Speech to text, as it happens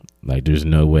Like, there's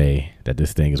no way that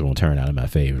this thing is going to turn out in my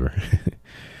favor.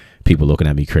 People looking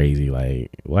at me crazy,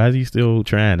 like, why is he still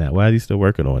trying that? Why is he still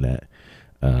working on that?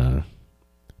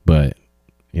 But,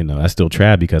 you know, I still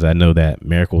try because I know that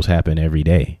miracles happen every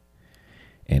day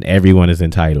and everyone is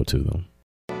entitled to them.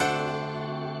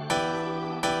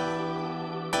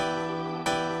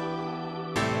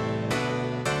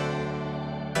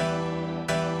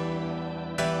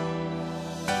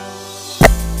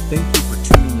 Thank you for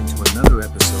tuning into another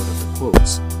episode of the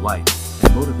Quotes, Life,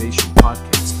 and Motivation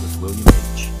Podcast with William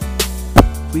H.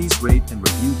 Please rate and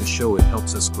review the show, it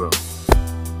helps us grow.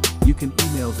 You can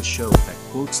email the show at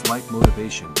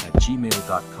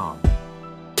quoteslikemotivation@gmail.com.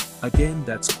 Again,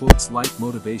 that's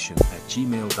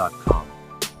quoteslikemotivation@gmail.com.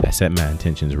 I set my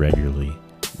intentions regularly,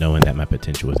 knowing that my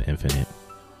potential is infinite.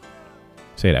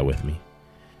 Say that with me.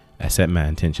 I set my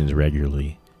intentions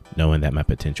regularly, knowing that my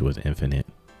potential is infinite.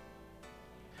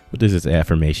 What does this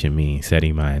affirmation mean?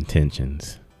 Setting my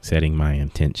intentions. Setting my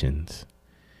intentions.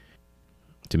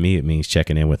 To me, it means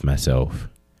checking in with myself.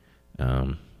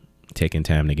 Taking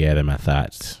time to gather my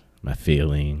thoughts, my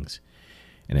feelings,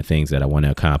 and the things that I want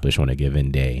to accomplish on a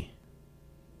given day.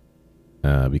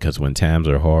 Because when times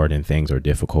are hard and things are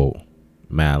difficult,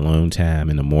 my alone time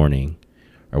in the morning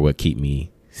are what keep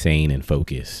me sane and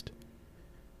focused.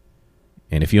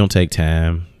 And if you don't take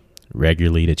time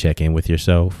regularly to check in with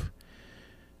yourself,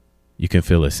 you can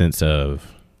feel a sense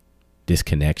of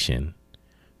disconnection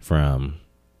from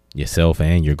yourself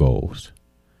and your goals.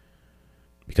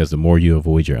 Because the more you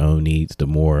avoid your own needs, the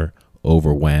more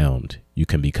overwhelmed you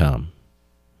can become.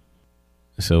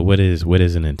 So what is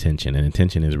an intention? An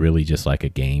intention is really just like a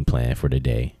game plan for the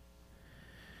day.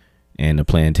 And the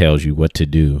plan tells you what to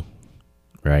do,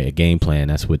 right? A game plan,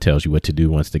 that's what tells you what to do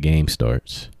once the game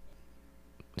starts.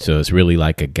 So it's really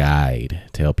like a guide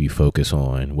to help you focus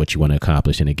on what you want to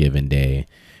accomplish in a given day.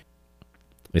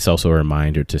 It's also a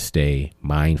reminder to stay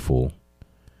mindful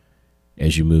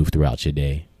as you move throughout your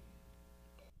day.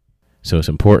 So it's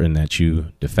important that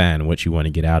you define what you want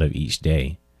to get out of each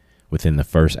day within the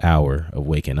first hour of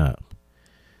waking up.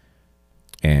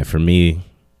 And for me,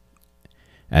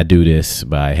 I do this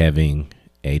by having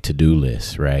a to-do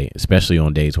list, right? Especially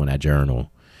on days when I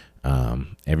journal.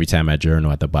 Every time I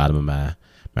journal, at the bottom of my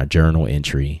journal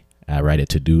entry, I write a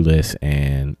to-do list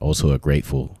and also a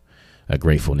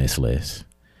gratefulness list.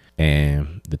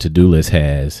 And the to-do list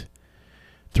has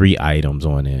 3 items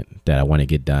on it that I want to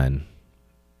get done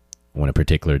on a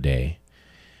particular day.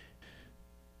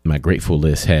 My grateful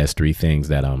list has 3 things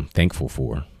that I'm thankful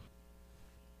for.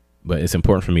 But it's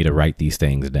important for me to write these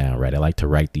things down, right? I like to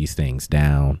write these things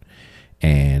down,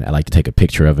 and I like to take a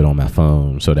picture of it on my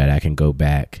phone so that I can go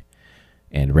back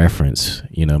and reference,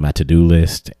 you know, my to-do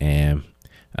list and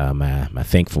my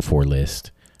thankful for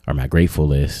list or my grateful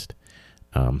list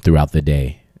throughout the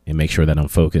day, and make sure that I'm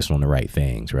focused on the right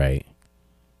things, right?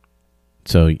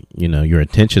 So, you know, your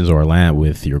intentions are aligned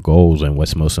with your goals and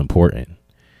what's most important.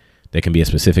 They can be as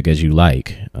specific as you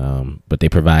like, but they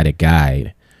provide a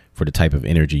guide for the type of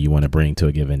energy you want to bring to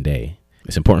a given day.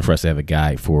 It's important for us to have a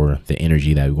guide for the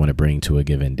energy that we want to bring to a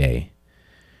given day.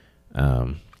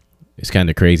 It's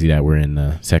kind of crazy that we're in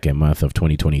the second month of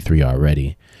 2023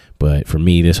 already. But for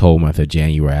me, this whole month of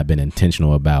January, I've been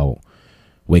intentional about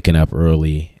waking up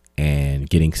early and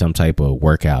getting some type of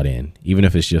workout in, even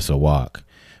if it's just a walk.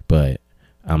 But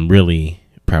I'm really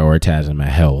prioritizing my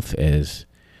health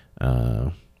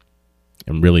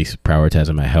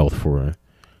for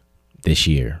this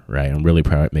year, right? I'm really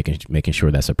making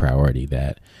sure that's a priority,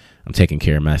 that I'm taking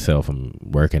care of myself. I'm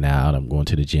working out. I'm going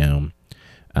to the gym.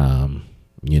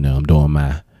 You know, I'm doing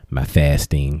my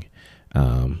fasting.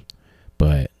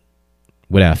 But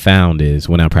what I found is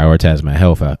when I prioritize my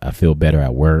health, I feel better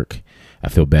at work. I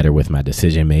feel better with my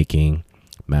decision making,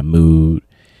 my mood,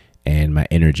 and my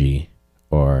energy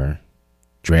are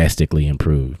drastically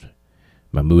improved.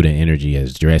 My mood and energy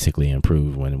has drastically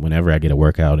improved whenever I get a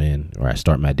workout in, or I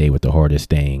start my day with the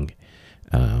hardest thing.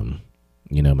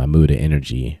 You know, my mood and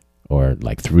energy are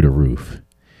like through the roof.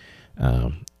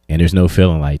 And there's no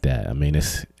feeling like that. I mean,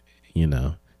 it's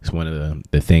one of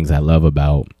the things I love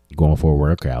about going for a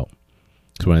workout.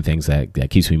 It's one of the things that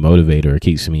keeps me motivated or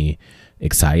keeps me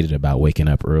excited about waking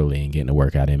up early and getting a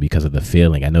workout in, because of the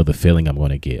feeling. I know the feeling I'm going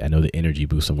to get. I know the energy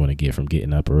boost I'm going to get from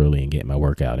getting up early and getting my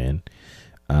workout in.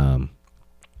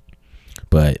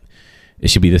 But it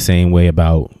should be the same way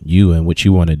about you and what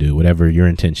you want to do, whatever your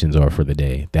intentions are for the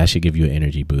day. That should give you an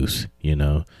energy boost, you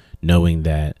know, knowing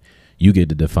that you get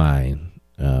to define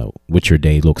what your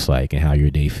day looks like and how your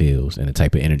day feels and the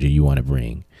type of energy you want to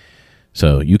bring.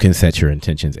 So you can set your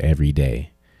intentions every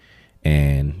day.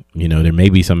 And, you know, there may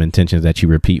be some intentions that you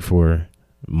repeat for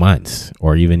months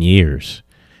or even years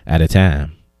at a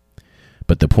time.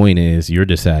 But the point is, you're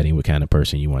deciding what kind of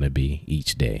person you want to be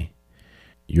each day.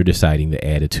 You're deciding the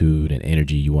attitude and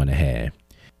energy you want to have.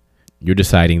 You're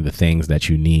deciding the things that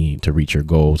you need to reach your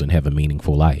goals and have a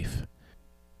meaningful life.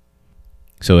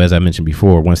 So as I mentioned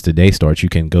before, once the day starts, you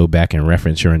can go back and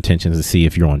reference your intentions to see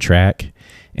if you're on track.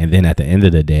 And then at the end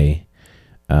of the day,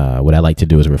 what I like to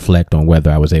do is reflect on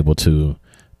whether I was able to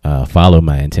follow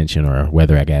my intention or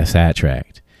whether I got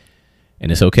sidetracked.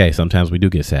 And it's okay. Sometimes we do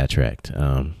get sidetracked.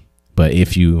 But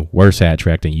if you were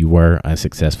sidetracked and you were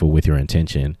unsuccessful with your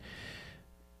intention,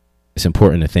 it's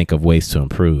important to think of ways to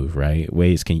improve, right?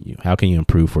 How can you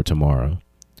improve for tomorrow?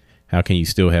 How can you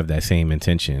still have that same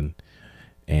intention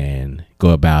and go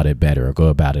about it better, or go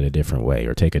about it a different way,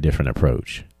 or take a different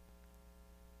approach?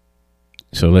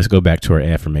 So let's go back to our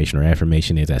affirmation. Our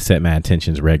affirmation is, I set my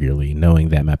intentions regularly, knowing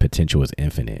that my potential is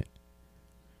infinite.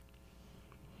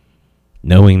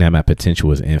 Knowing that my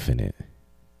potential is infinite.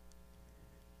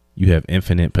 You have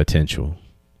infinite potential.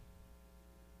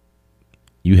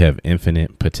 You have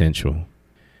infinite potential.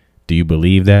 Do you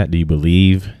believe that? Do you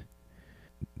believe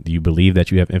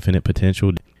that you have infinite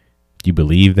potential? Do you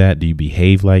believe that? Do you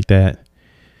behave like that?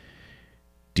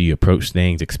 Do you approach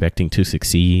things expecting to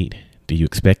succeed? Do you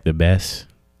expect the best?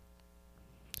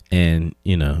 And,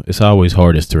 it's always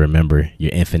hardest to remember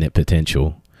your infinite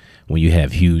potential when you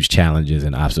have huge challenges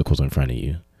and obstacles in front of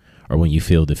you, or when you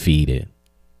feel defeated.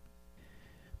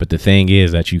 But the thing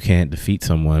is that you can't defeat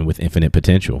someone with infinite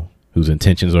potential, whose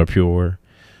intentions are pure,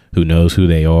 who knows who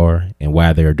they are and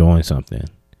why they're doing something.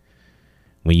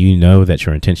 When you know that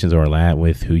your intentions are aligned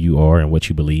with who you are and what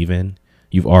you believe in,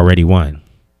 you've already won.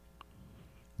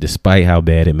 Despite how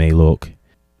bad it may look,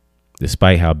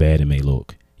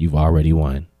 you've already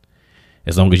won.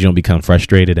 As long as you don't become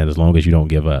frustrated, and as long as you don't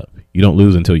give up. You don't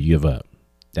lose until you give up.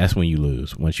 That's when you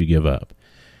lose, once you give up.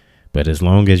 But as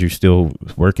long as you're still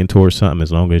working towards something,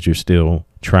 as long as you're still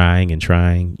trying,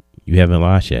 you haven't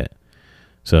lost yet.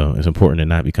 So it's important to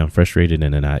not become frustrated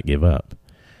and to not give up.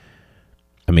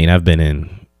 I mean, I've been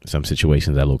in some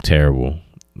situations that look terrible.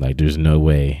 Like, there's no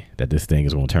way that this thing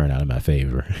is going to turn out in my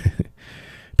favor.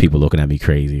 People looking at me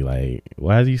crazy, like,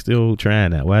 why is he still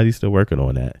trying that? Why is he still working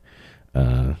on that?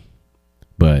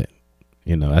 But,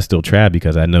 I still try,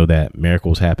 because I know that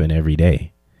miracles happen every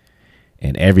day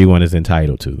and everyone is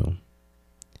entitled to them.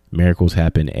 Miracles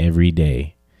happen every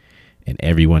day and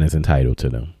everyone is entitled to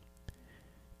them.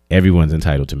 Everyone's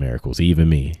entitled to miracles, even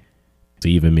me.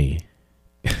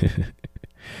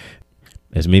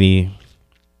 As many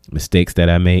mistakes that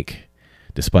I make,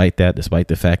 despite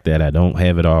the fact that I don't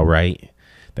have it all right,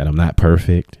 that I'm not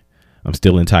perfect, I'm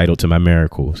still entitled to my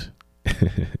miracles.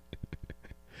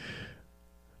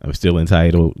 I'm still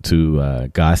entitled to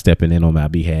God stepping in on my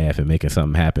behalf and making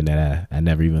something happen that I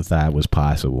never even thought was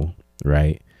possible,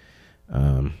 right?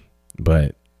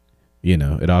 But,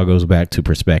 it all goes back to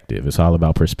perspective. It's all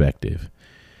about perspective.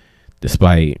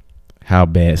 Despite how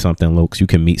bad something looks, you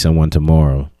can meet someone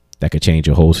tomorrow that could change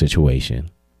your whole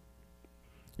situation.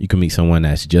 You can meet someone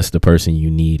that's just the person you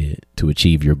needed to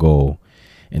achieve your goal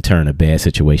and turn a bad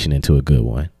situation into a good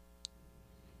one.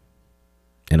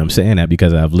 And I'm saying that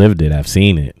because I've lived it. I've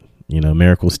seen it.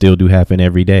 Miracles still do happen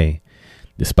every day,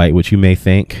 despite what you may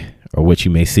think or what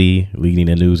you may see leading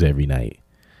the news every night.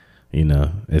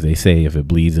 As they say, if it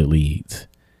bleeds, it leads.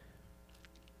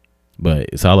 But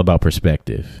it's all about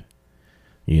perspective,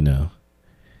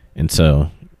 And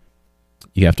so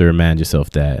you have to remind yourself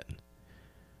that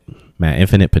my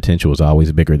infinite potential is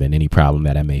always bigger than any problem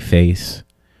that I may face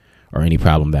or any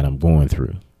problem that I'm going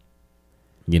through.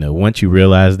 Once you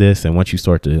realize this, and once you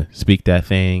start to speak that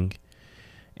thing,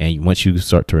 and once you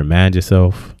start to remind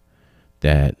yourself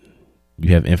that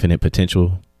you have infinite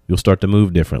potential, you'll start to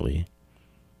move differently.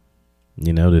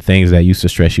 The things that used to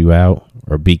stress you out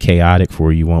or be chaotic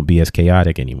for you won't be as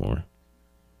chaotic anymore.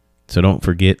 So don't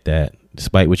forget that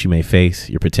despite what you may face,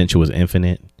 your potential is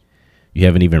infinite. You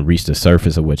haven't even reached the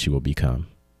surface of what you will become.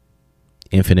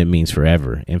 Infinite means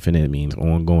forever. Infinite means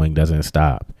ongoing, doesn't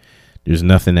stop. There's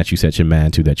nothing that you set your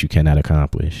mind to that you cannot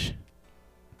accomplish.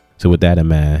 So with that in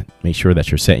mind, make sure that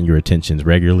you're setting your intentions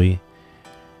regularly,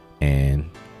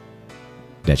 and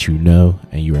that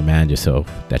and you remind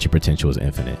yourself that your potential is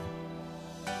infinite.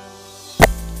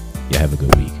 Yeah, have a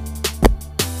good week.